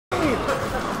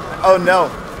Oh no.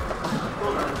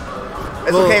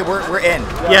 It's okay, we're in.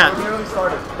 Yeah.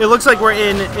 It looks like we're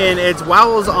in, and it's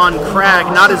w0wells on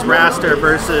Kragg, not his Raster,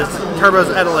 versus Turbo's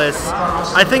Etalus.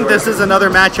 I think this is another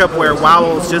matchup where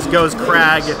w0wells just goes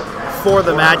Kragg for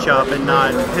the matchup and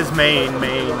not his main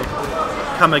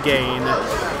come again.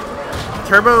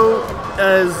 Turbo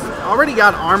has already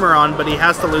got armor on, but he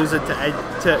has to lose it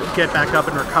to get back up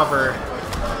and recover.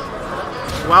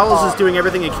 w0wells is doing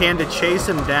everything he can to chase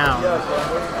him down.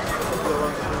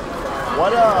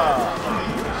 What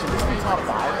should this be top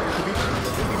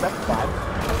 5? Should we be best 5?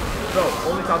 No,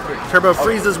 only top 3. Turbo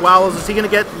freezes w0wells. Is he gonna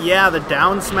get the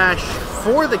down smash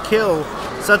for the kill?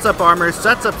 Sets up armor,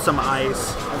 sets up some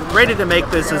ice, ready to make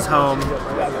this his home.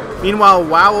 Meanwhile,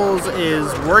 w0wells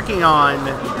is working on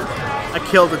a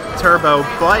kill to Turbo,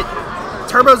 but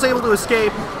Turbo's able to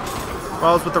escape.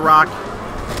 w0wells with the rock.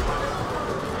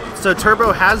 So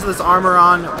Turbo has this armor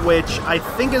on, which I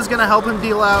think is going to help him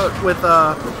deal out with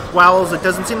w0wells. It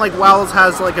doesn't seem like w0wells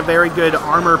has like a very good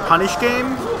armor punish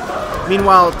game.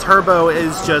 Meanwhile, Turbo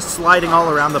is just sliding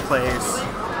all around the place.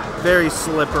 Very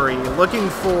slippery. Looking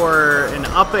for an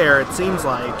up air, it seems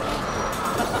like.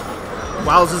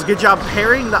 w0wells does a good job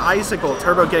parrying the icicle.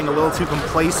 Turbo getting a little too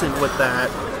complacent with that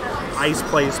ice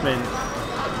placement.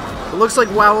 It looks like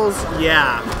w0wells,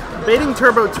 baiting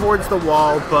Turbo towards the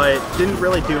wall, but didn't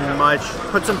really do much.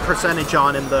 Put some percentage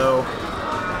on him, though.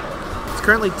 It's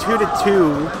currently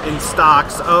 2-2 in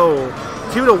stocks. Oh,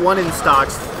 2-1 in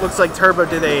stocks. Looks like Turbo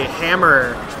did a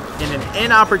hammer in an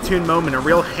inopportune moment. A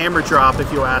real hammer drop,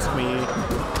 if you ask me.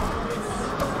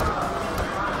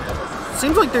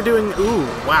 Seems like they're doing, 3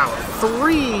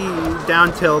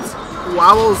 down tilts.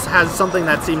 w0wells has something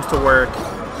that seems to work.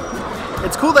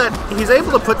 It's cool that he's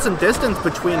able to put some distance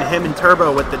between him and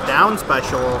Turbo with the down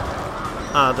special,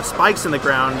 the spikes in the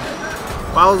ground.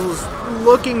 w0wells was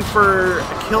looking for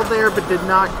a kill there, but did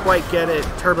not quite get it.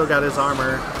 Turbo got his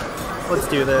armor. Let's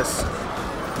do this.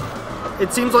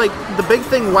 It seems like the big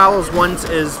thing w0wells wants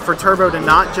is for Turbo to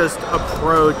not just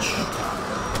approach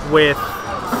with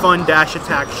fun dash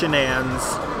attack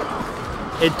shenanigans.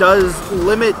 It does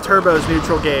limit Turbo's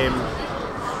neutral game.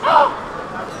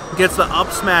 Gets the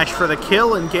up smash for the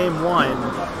kill in game 1.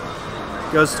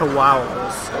 Goes to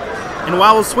w0wells. And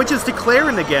w0wells switches to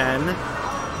Clairen again.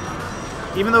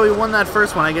 Even though he won that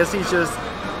first one, I guess he's just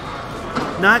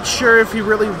not sure if he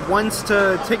really wants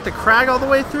to take the Kragg all the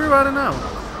way through. I don't know.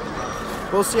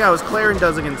 We'll see how his Clairen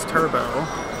does against Turbo.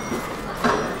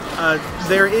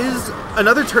 There is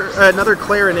another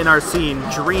Clairen in our scene,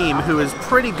 Dream, who is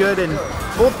pretty good, and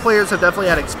both players have definitely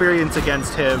had experience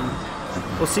against him.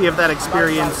 We'll see if that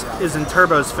experience is in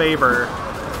Turbo's favor,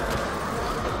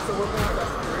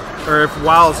 or if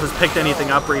w0wells has picked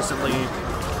anything up recently.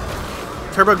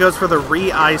 Turbo goes for the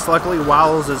re-ice. Luckily,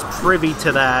 w0wells is privy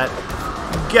to that.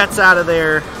 Gets out of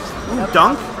there. Ooh,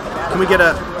 dunk? Can we get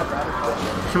a...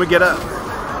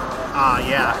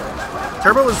 yeah.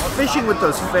 Turbo was fishing with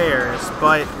those fares,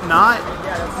 but not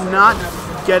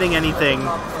getting anything.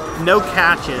 No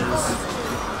catches.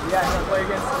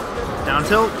 Down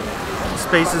tilt.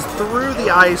 Spaces through the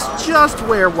ice just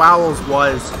where w0wells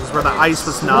was, is where the ice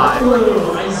was not.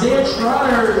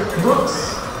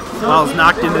 w0wells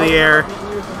knocked into the air.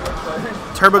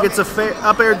 Turbo gets a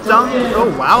up air dunk. Oh,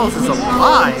 w0wells is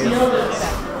alive.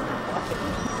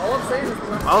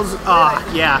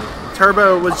 w0wells,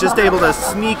 Turbo was just able to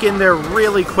sneak in there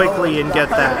really quickly and get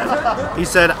that. He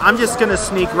said, I'm just going to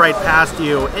sneak right past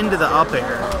you into the up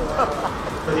air.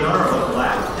 For the owner of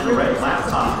black and red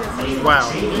laptop, wow.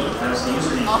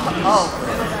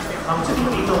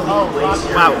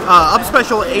 Wow. Up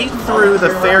special 8 through the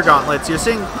fair gauntlets. You're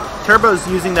seeing Turbo's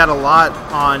using that a lot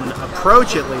on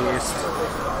approach, at least.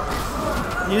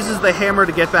 Uses the hammer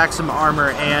to get back some armor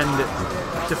and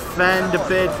defend a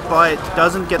bit, but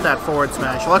doesn't get that forward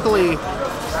smash. Luckily,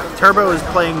 Turbo is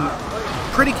playing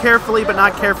pretty carefully, but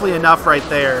not carefully enough right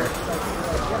there.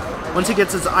 Once he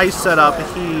gets his ice set up,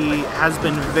 he has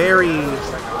been very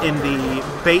in the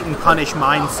bait and punish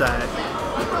mindset.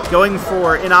 Going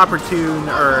for inopportune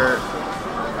or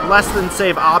less than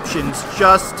save options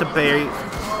just to bait.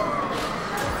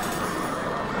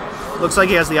 Looks like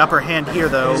he has the upper hand here,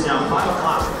 though.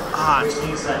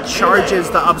 Charges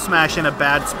the up smash in a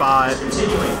bad spot.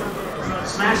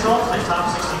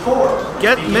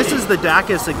 Misses the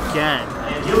Dacus again.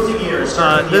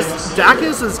 This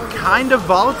Dacus is kind of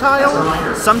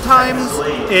volatile. Sometimes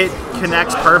it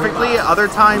connects perfectly, other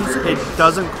times it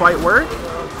doesn't quite work,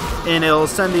 and it'll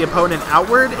send the opponent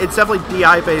outward. It's definitely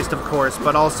DI based, of course,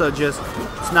 but also just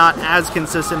it's not as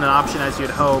consistent an option as you'd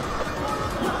hope.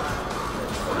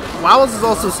 w0wells is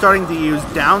also starting to use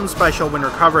down special when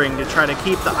recovering to try to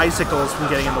keep the icicles from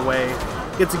getting in the way.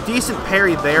 Gets a decent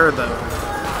parry there, though.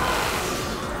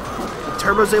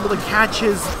 Turbo's able to catch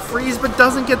his freeze, but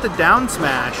doesn't get the down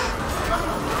smash.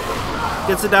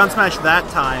 Gets the down smash that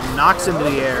time, knocks into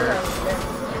the air.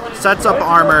 Sets up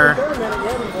armor.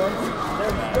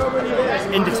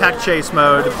 Into tech chase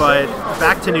mode, but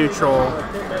back to neutral.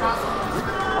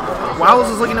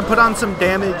 w0wells is looking to put on some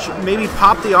damage, maybe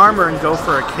pop the armor and go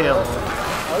for a kill.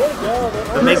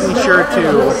 But making sure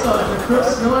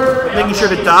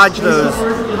to dodge those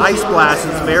ice blasts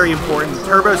is very important.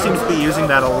 Turbo seems to be using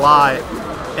that a lot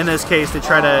in this case to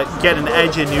try to get an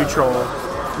edge in neutral.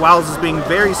 w0wells is being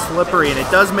very slippery, and it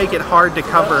does make it hard to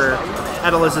cover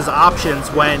Etalus' options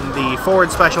when the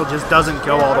forward special just doesn't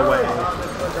go all the way.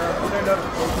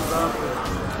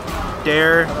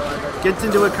 Dare gets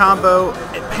into a combo,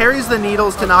 it parries the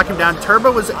needles to knock him down.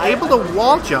 Turbo was able to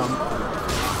wall jump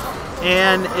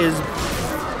and is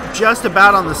just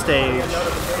about on the stage.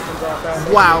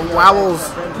 Wow,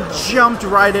 w0wells jumped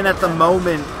right in at the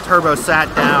moment Turbo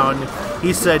sat down.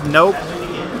 He said nope,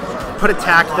 put a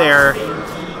tack there.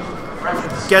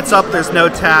 Gets up, there's no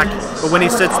tack, but when he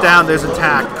sits down, there's a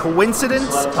tack.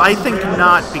 Coincidence? I think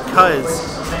not, because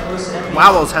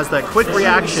w0wells has that quick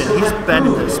reaction. He's been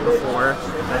in this before.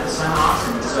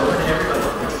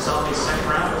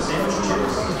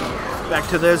 Back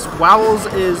to this.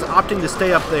 w0wells is opting to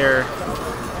stay up there.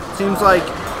 Seems like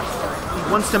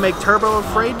he wants to make Turbo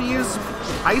afraid to use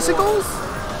icicles?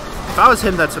 If I was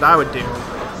him, that's what I would do.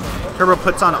 Turbo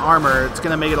puts on armor, it's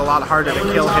going to make it a lot harder to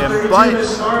kill him, but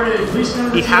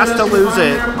he has to lose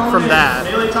it from that.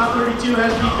 And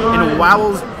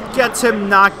w0wells gets him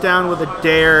knocked down with a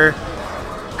dare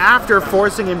after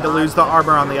forcing him to lose the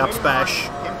armor on the up smash.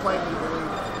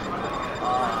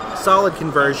 Solid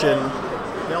conversion.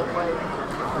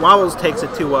 w0wells takes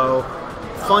it 2-0.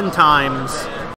 Fun times.